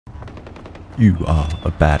You are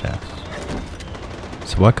a badass.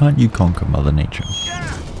 So why can't you conquer Mother Nature?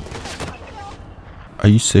 Are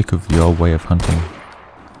you sick of the old way of hunting?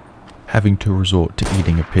 Having to resort to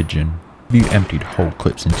eating a pigeon? Have you emptied whole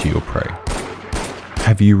clips into your prey?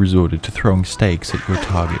 Have you resorted to throwing stakes at your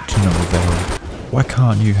target to no avail? Why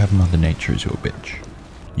can't you have Mother Nature as your bitch?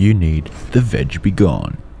 You need the VEG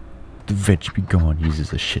B-GONE. The VEG B-GONE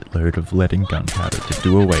uses a shitload of lead and gunpowder to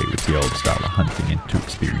do away with the old style of hunting and to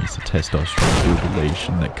experience the testosterone-fueled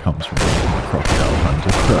elation that comes from making the crocodile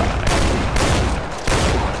hunter cry.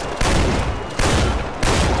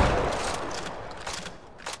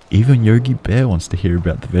 Even Yogi Bear wants to hear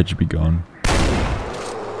about the VEG B-GONE.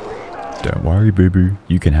 Don't worry, boo-boo,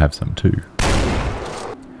 you can have some too.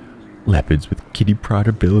 Leopards with kitty pride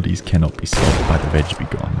abilities cannot be solved by the VEG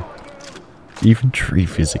B-GONE. Even tree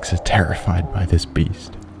physics are terrified by this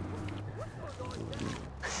beast.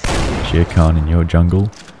 Shere Khan in your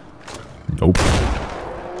jungle? Nope.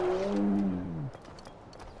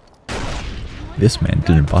 This man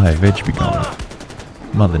didn't buy a VEG B-GONE.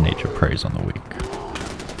 Mother Nature preys on the weak.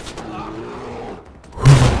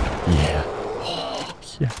 Yeah.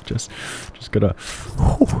 Yeah, just gotta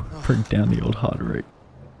bring down the old heart rate.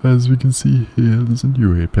 As we can see here, there's a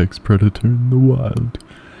new apex predator in the wild.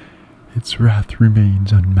 Its wrath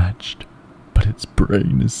remains unmatched, but its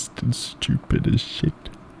brain is still stupid as shit.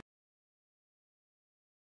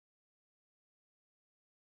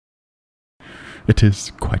 It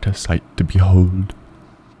is quite a sight to behold.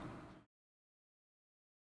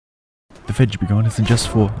 The VEG B-GONE isn't just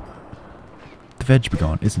for... The VEG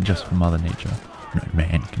B-GONE isn't just for Mother Nature. No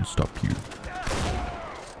man can stop you.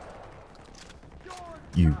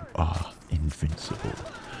 You are invincible.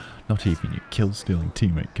 Not even your kill-stealing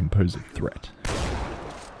teammate can pose a threat.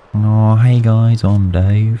 Oh, hey guys, I'm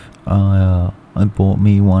Dave. I bought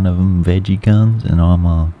me one of them veggie guns and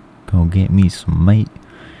I'm gonna get me some meat.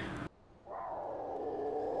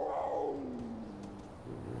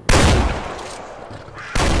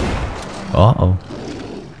 Uh-oh.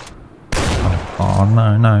 Oh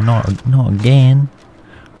no, not again.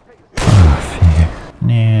 Oh, phew.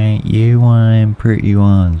 Now, you one of them pretty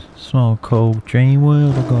ones. So cold,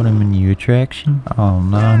 Dreamworld, I got him a new attraction. Oh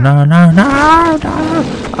no. I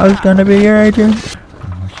was gonna be your agent.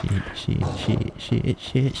 Oh shit.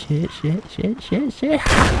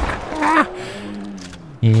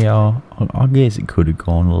 Yeah, I guess it could have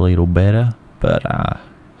gone a little better, but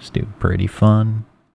still pretty fun.